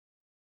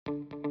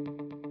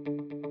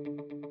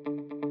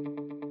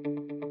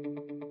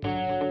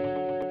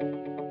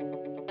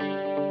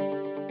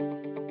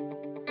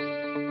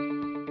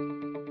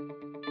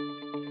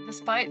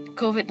Despite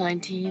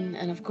COVID-19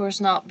 and of course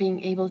not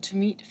being able to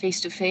meet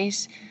face to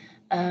face,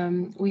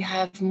 we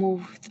have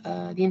moved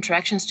the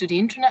interactions to the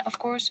internet, of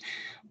course,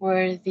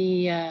 where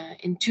the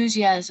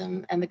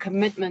enthusiasm and the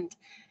commitment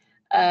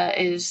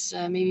is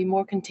maybe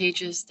more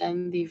contagious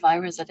than the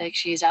virus that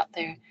actually is out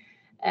there.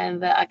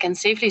 And I can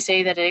safely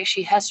say that it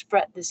actually has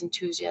spread this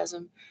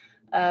enthusiasm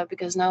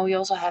because now we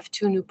also have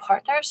two new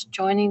partners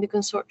joining the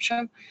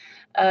consortium,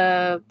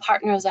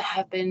 partners that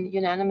have been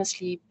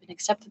unanimously been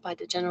accepted by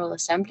the General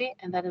Assembly,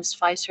 and that is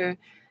Pfizer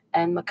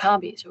and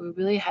Maccabi. So we're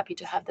really happy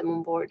to have them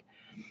on board.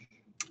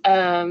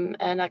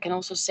 And I can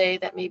also say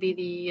that maybe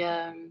the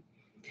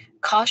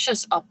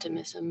cautious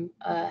optimism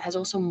has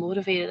also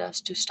motivated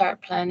us to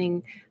start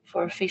planning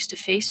for a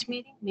face-to-face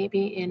meeting,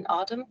 maybe in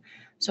autumn,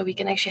 so we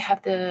can actually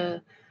have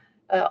the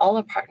all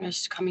our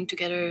partners coming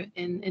together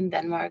in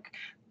Denmark.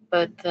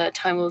 But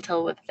time will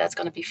tell whether that's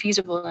going to be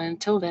feasible. And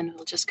until then,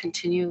 we'll just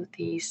continue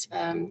these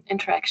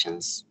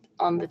interactions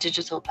on the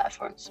digital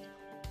platforms.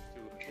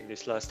 In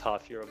this last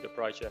half year of the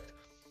project,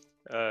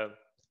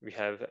 we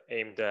have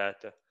aimed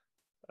at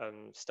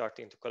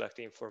starting to collect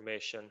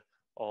information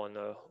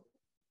on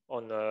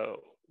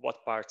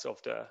what parts of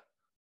the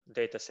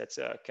data sets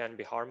can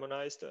be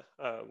harmonized,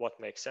 what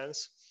makes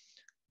sense.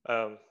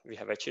 We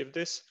have achieved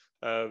this.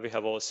 We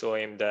have also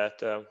aimed at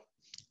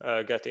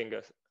getting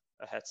a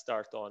head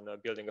start on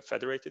building a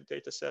federated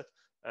data set,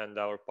 and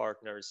our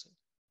partners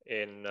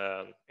in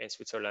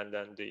Switzerland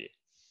and the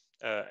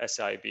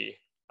SIB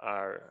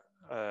are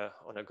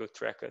on a good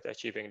track at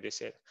achieving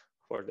this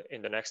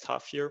in the next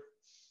half year.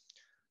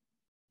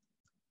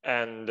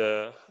 And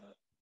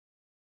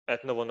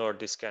at Novo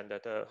Nordisk and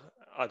at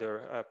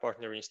other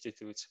partner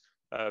institutes,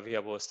 we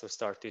have also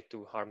started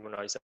to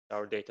harmonize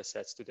our data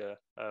sets to the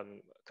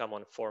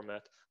common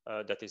format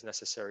that is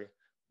necessary,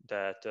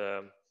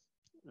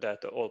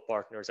 that all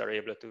partners are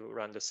able to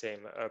run the same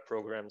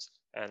programs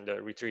and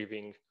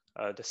retrieving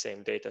the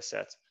same data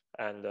sets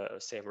and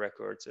same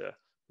records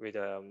with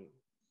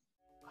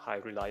high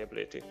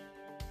reliability.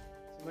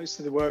 Most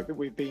of the work that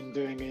we've been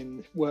doing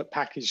in Work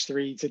Package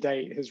 3 to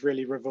date has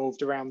really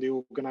revolved around the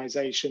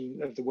organisation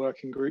of the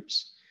working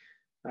groups.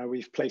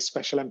 We've placed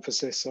special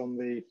emphasis on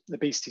the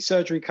obesity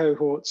surgery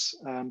cohorts,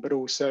 but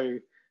also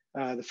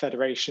the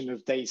federation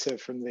of data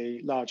from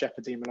the large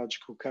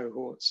epidemiological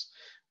cohorts.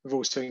 We've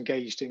also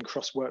engaged in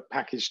cross-work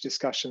package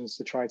discussions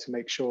to try to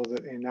make sure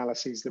that the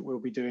analyses that we'll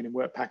be doing in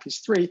Work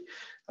Package 3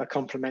 are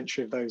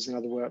complementary of those in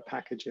other work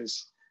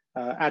packages.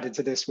 Added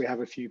to this, we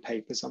have a few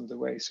papers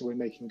underway, so we're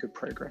making good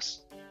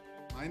progress.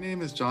 My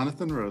name is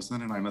Jonathan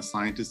Rosen, and I'm a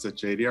scientist at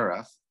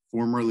JDRF,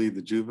 formerly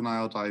the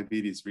Juvenile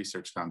Diabetes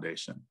Research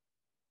Foundation.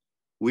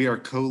 We are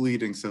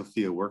co-leading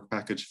SOPHIA Work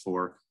Package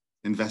 4,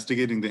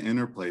 investigating the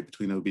interplay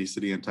between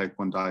obesity and type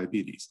 1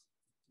 diabetes.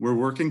 We're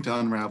working to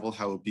unravel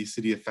how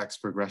obesity affects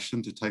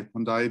progression to type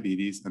 1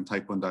 diabetes and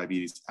type 1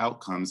 diabetes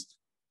outcomes,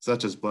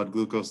 such as blood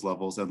glucose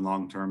levels and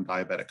long-term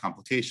diabetic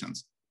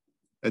complications.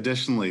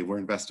 Additionally, we're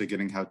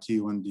investigating how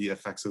T1D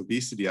affects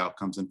obesity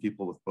outcomes in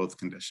people with both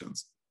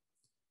conditions.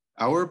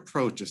 Our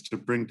approach is to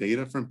bring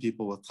data from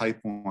people with type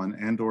 1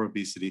 and/or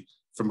obesity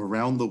from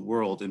around the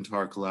world into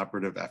our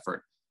collaborative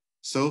effort.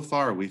 So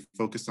far, we've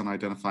focused on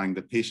identifying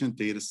the patient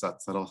data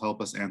sets that'll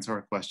help us answer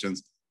our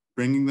questions,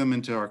 bringing them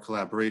into our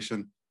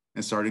collaboration,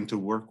 and starting to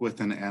work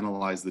with and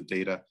analyze the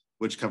data,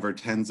 which cover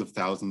tens of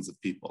thousands of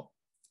people.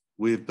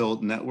 We have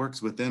built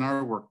networks within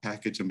our work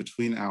package and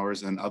between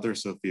ours and other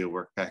SOPHIA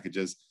work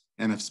packages,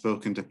 and have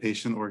spoken to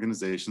patient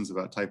organizations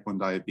about type 1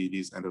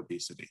 diabetes and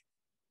obesity.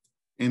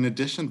 In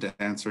addition to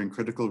answering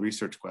critical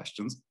research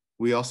questions,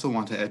 we also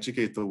want to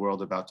educate the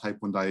world about type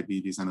 1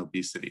 diabetes and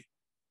obesity.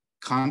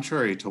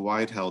 Contrary to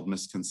wide-held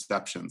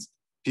misconceptions,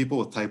 people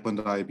with type 1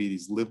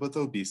 diabetes live with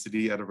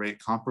obesity at a rate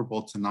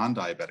comparable to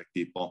non-diabetic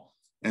people,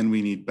 and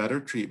we need better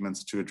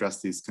treatments to address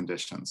these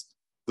conditions.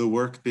 The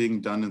work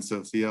being done in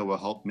SOPHIA will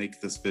help make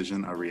this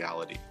vision a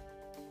reality.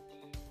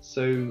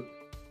 So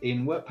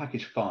in Work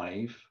Package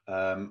 5,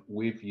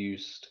 we've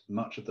used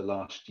much of the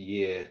last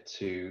year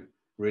to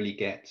really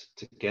get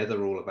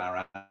together all of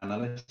our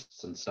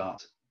analysts and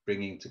start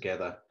bringing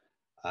together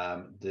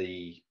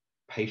the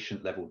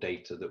patient level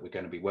data that we're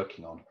going to be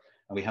working on.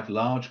 And we have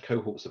large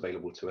cohorts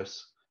available to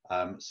us,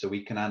 so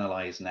we can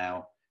analyze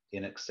now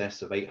in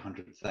excess of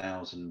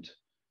 800,000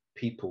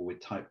 people with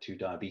type 2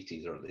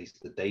 diabetes, or at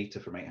least the data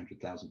from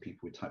 800,000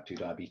 people with type 2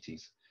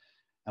 diabetes.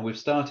 And we've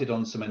started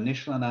on some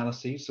initial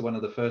analyses. So one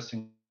of the first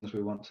things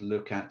we want to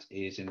look at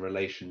is in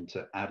relation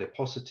to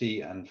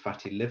adiposity and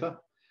fatty liver,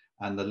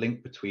 and the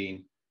link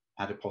between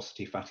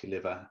adiposity, fatty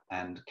liver,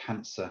 and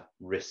cancer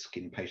risk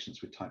in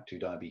patients with type 2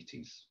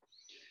 diabetes.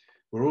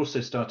 We're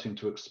also starting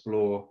to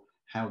explore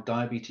how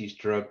diabetes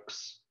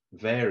drugs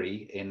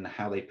vary in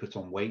how they put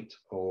on weight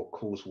or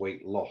cause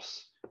weight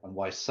loss, and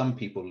why some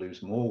people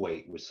lose more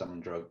weight with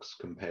some drugs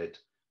compared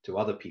to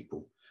other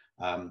people.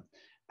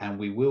 And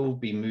we will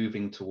be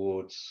moving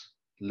towards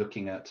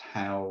looking at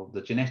how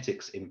the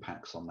genetics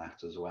impacts on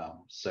that as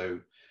well. So,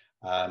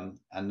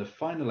 and the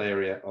final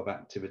area of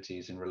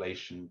activities in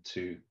relation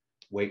to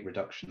weight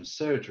reduction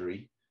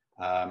surgery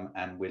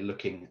and we're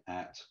looking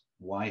at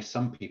why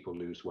some people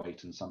lose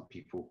weight and some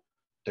people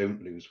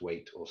don't lose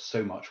weight or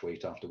so much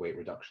weight after weight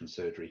reduction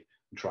surgery,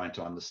 and trying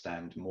to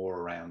understand more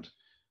around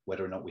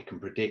whether or not we can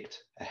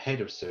predict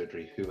ahead of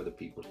surgery who are the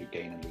people who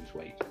gain and lose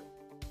weight.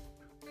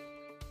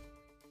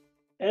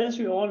 As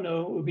we all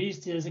know,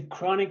 obesity is a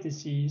chronic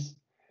disease,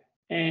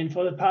 and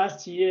for the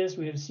past years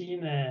we have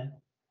seen an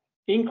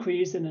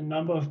increase in the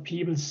number of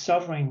people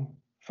suffering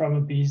from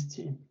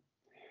obesity.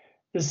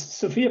 The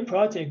SOPHIA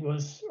project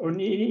was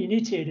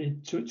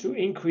initiated to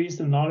increase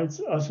the knowledge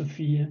of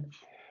SOPHIA.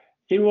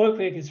 In work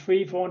package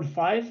 3, 4, and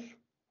 5,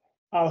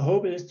 our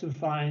hope is to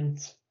find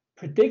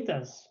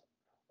predictors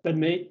that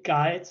may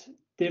guide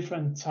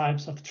different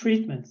types of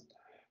treatment,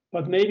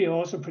 but maybe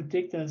also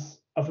predictors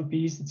of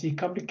obesity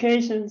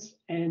complications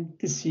and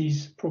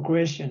disease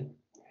progression.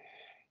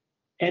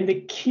 And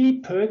the key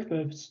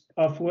purpose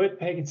of work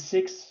package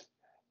 6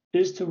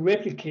 is to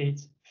replicate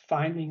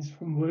findings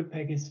from work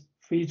package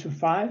 3 to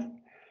 5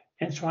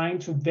 and trying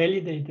to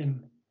validate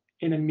them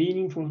in a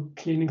meaningful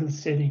clinical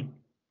setting.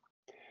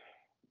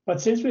 But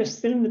since we're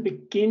still in the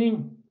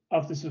beginning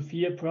of the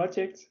SOPHIA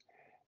project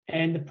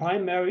and the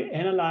primary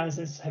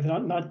analyses have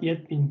not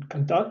yet been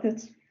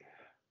conducted,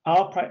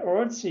 our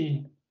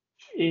priority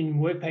in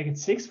work package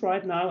 6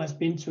 right now has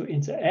been to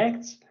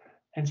interact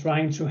and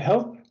trying to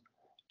help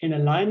in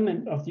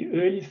alignment of the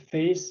early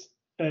phase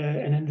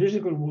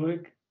analytical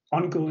work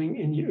ongoing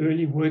in the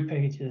early work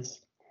packages.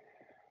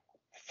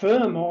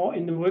 Furthermore,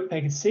 in the work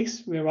package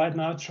 6, we are right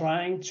now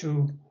trying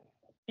to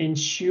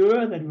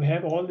ensure that we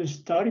have all the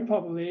study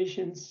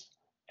populations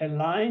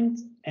aligned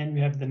and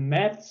we have the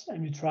maps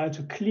and we try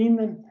to clean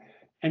them,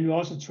 and we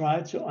also try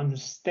to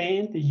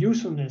understand the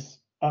usefulness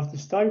of the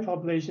study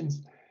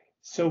populations,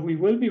 so we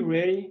will be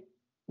ready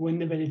when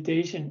the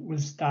validation will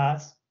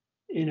start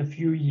in a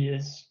few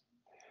years.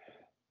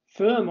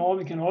 Furthermore,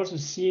 we can also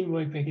see in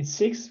work package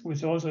 6,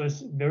 which also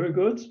is very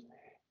good,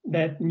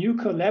 that new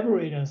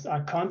collaborators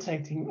are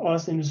contacting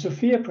us in the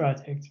SOPHIA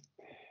project.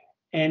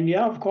 And we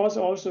are, of course,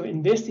 also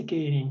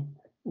investigating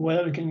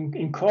whether we can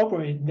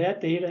incorporate their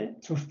data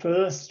to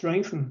further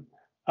strengthen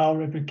our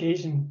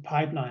replication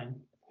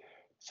pipeline.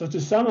 So to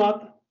sum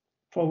up,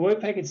 for work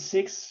package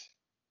 6,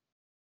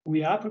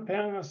 we are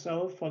preparing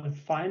ourselves for the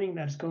finding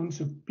that's going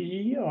to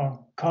be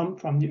or come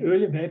from the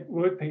early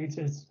work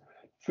packages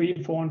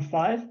 3, 4, and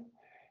 5.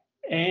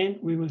 And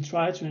we will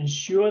try to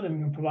ensure that we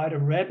can provide a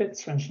rapid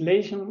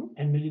translation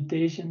and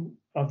validation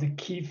of the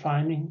key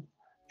finding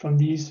from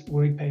these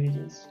work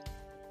packages.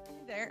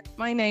 Hi there,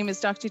 my name is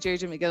Dr.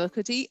 Deirdre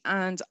McGillicuddy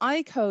and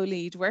I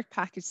co-lead Work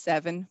Package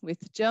 7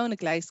 with Joe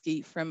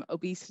Naglowski from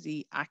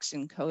Obesity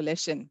Action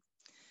Coalition.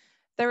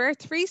 There are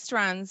 3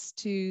 strands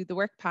to the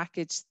work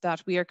package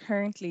that we are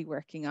currently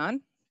working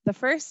on. The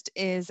first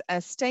is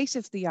a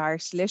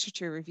state-of-the-art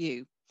literature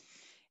review.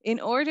 In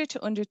order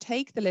to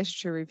undertake the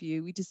literature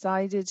review, we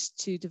decided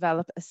to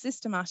develop a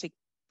systematic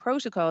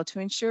protocol to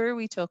ensure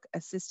we took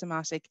a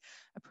systematic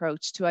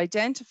approach to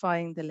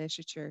identifying the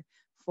literature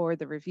for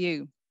the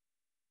review.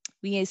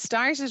 We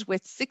started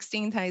with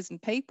 16,000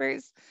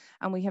 papers,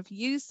 and we have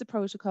used the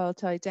protocol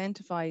to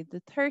identify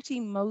the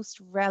 30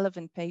 most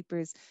relevant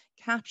papers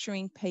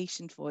capturing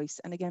patient voice.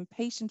 And again,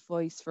 patient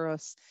voice for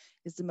us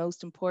is the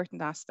most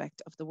important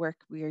aspect of the work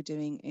we are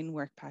doing in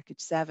Work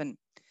Package 7.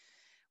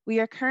 We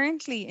are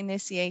currently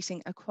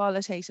initiating a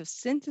qualitative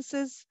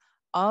synthesis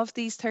of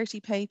these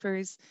 30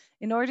 papers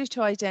in order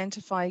to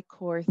identify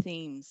core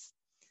themes.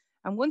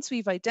 And once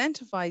we've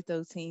identified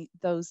those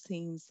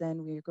themes,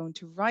 then we are going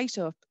to write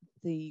up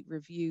the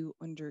review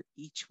under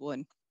each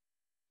one.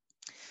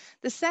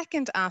 The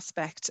second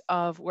aspect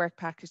of Work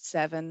Package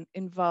 7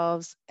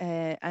 involves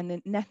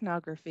an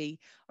ethnography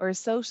or a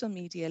social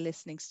media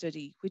listening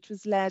study, which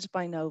was led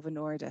by Novo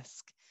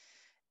Nordisk.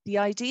 The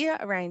idea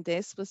around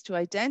this was to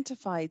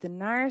identify the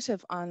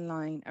narrative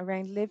online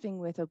around living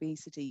with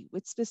obesity,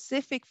 with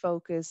specific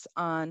focus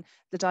on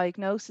the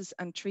diagnosis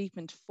and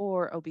treatment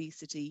for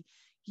obesity,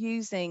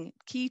 using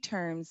key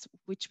terms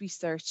which we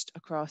searched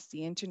across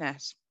the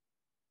internet.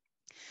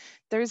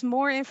 There is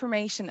more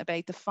information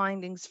about the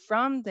findings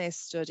from this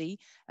study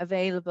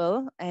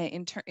available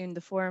in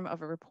the form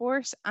of a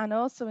report and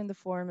also in the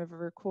form of a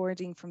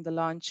recording from the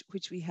launch,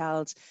 which we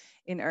held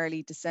in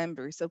early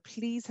December. So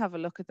please have a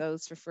look at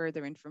those for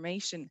further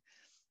information.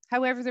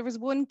 However, there was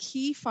one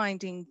key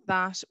finding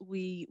that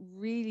we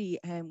really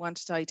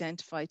wanted to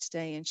identify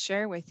today and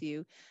share with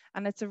you,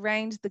 and it's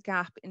around the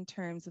gap in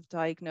terms of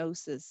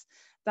diagnosis,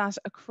 that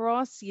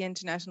across the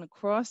internet and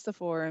across the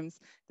forums,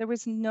 there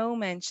was no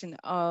mention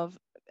of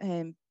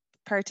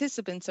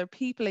participants or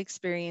people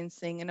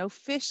experiencing an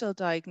official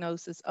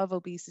diagnosis of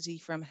obesity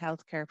from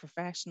healthcare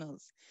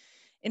professionals.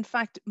 In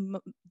fact,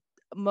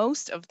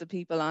 most of the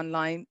people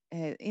online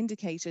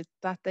indicated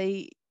that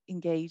they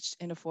engaged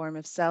in a form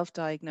of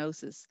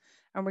self-diagnosis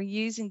and were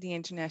using the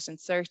internet and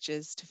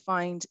searches to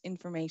find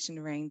information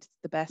around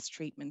the best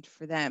treatment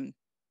for them.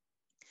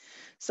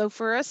 So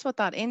for us, what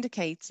that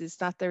indicates is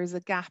that there is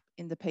a gap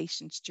in the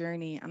patient's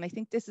journey. And I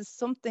think this is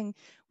something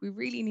we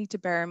really need to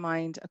bear in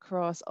mind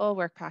across all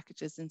work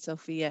packages in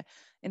SOPHIA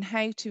in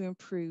how to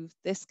improve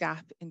this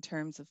gap in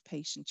terms of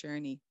patient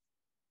journey.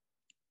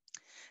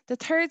 The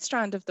third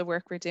strand of the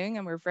work we're doing,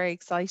 and we're very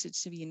excited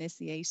to be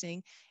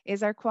initiating,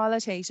 is our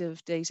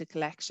qualitative data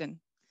collection.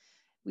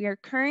 We are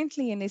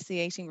currently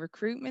initiating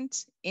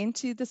recruitment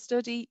into the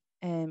study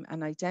and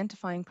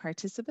identifying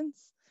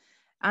participants.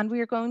 And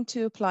we are going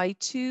to apply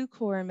 2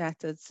 core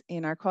methods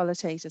in our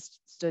qualitative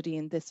study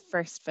in this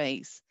first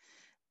phase.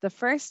 The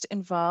first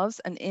involves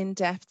an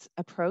in-depth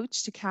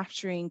approach to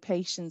capturing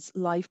patients'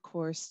 life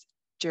course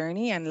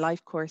journey and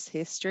life course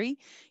history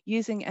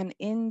using an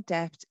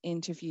in-depth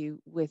interview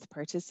with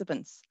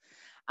participants.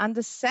 And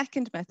the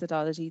second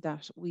methodology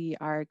that we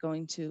are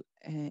going to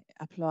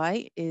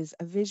apply is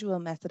a visual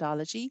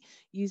methodology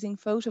using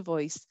photo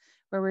voice,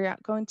 where we're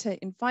going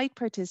to invite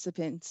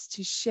participants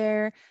to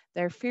share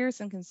their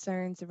fears and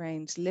concerns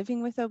around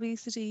living with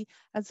obesity,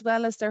 as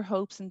well as their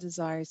hopes and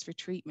desires for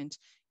treatment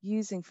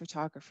using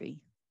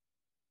photography.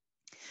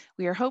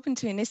 We are hoping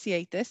to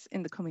initiate this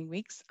in the coming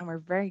weeks, and we're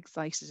very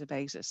excited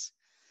about it.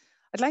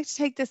 I'd like to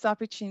take this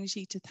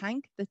opportunity to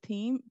thank the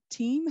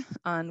team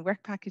on Work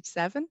Package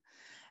 7.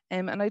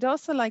 And I'd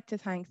also like to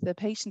thank the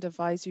Patient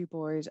Advisory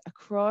Board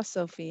across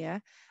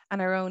SOPHIA and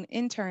our own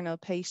internal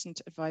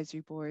Patient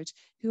Advisory Board,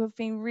 who have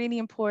been really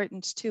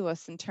important to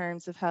us in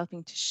terms of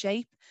helping to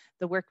shape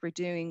the work we're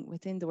doing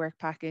within the work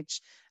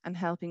package and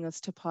helping us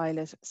to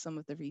pilot some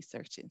of the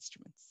research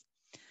instruments.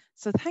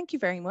 So thank you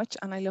very much,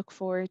 and I look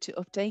forward to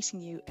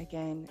updating you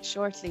again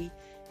shortly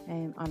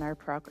on our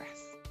progress.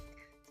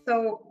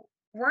 So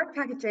Work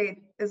Package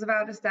 8 is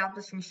about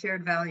establishing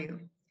shared value.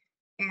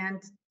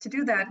 And to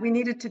do that, we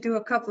needed to do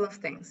a couple of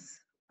things.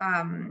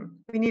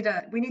 We need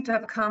to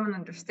have a common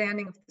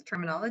understanding of the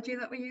terminology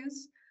that we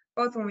use,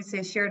 both when we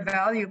say shared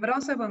value, but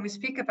also when we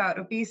speak about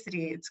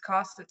obesity, its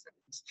costs,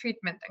 its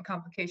treatment and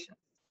complications.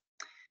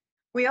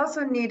 We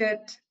also needed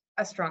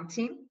a strong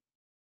team,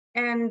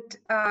 and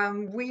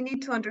we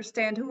need to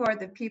understand who are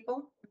the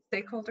people,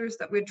 stakeholders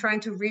that we're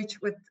trying to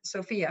reach with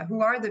SOPHIA. Who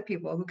are the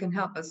people who can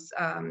help us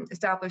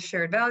establish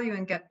shared value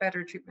and get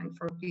better treatment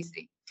for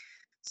obesity?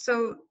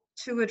 So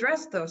to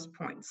address those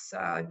points,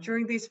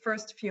 during these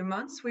first few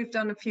months, we've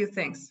done a few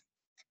things.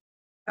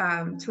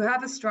 To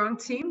have a strong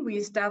team, we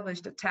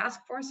established a task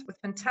force with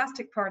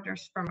fantastic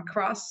partners from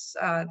across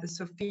the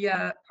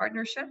SOPHIA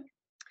partnership.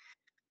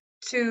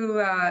 To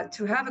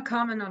have a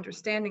common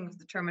understanding of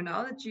the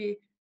terminology,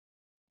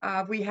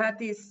 we had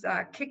these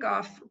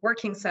kickoff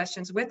working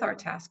sessions with our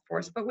task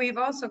force, but we've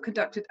also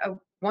conducted a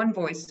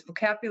one-voice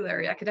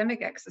vocabulary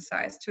academic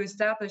exercise to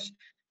establish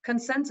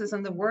consensus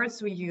on the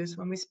words we use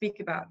when we speak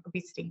about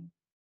obesity.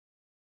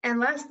 And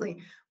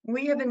lastly,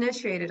 we have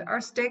initiated our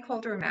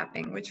stakeholder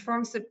mapping, which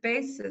forms the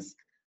basis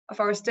of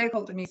our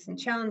stakeholder needs and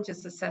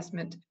challenges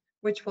assessment,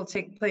 which will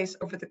take place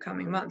over the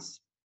coming months.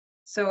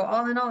 So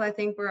all in all, I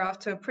think we're off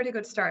to a pretty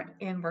good start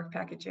in Work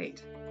Package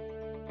 8.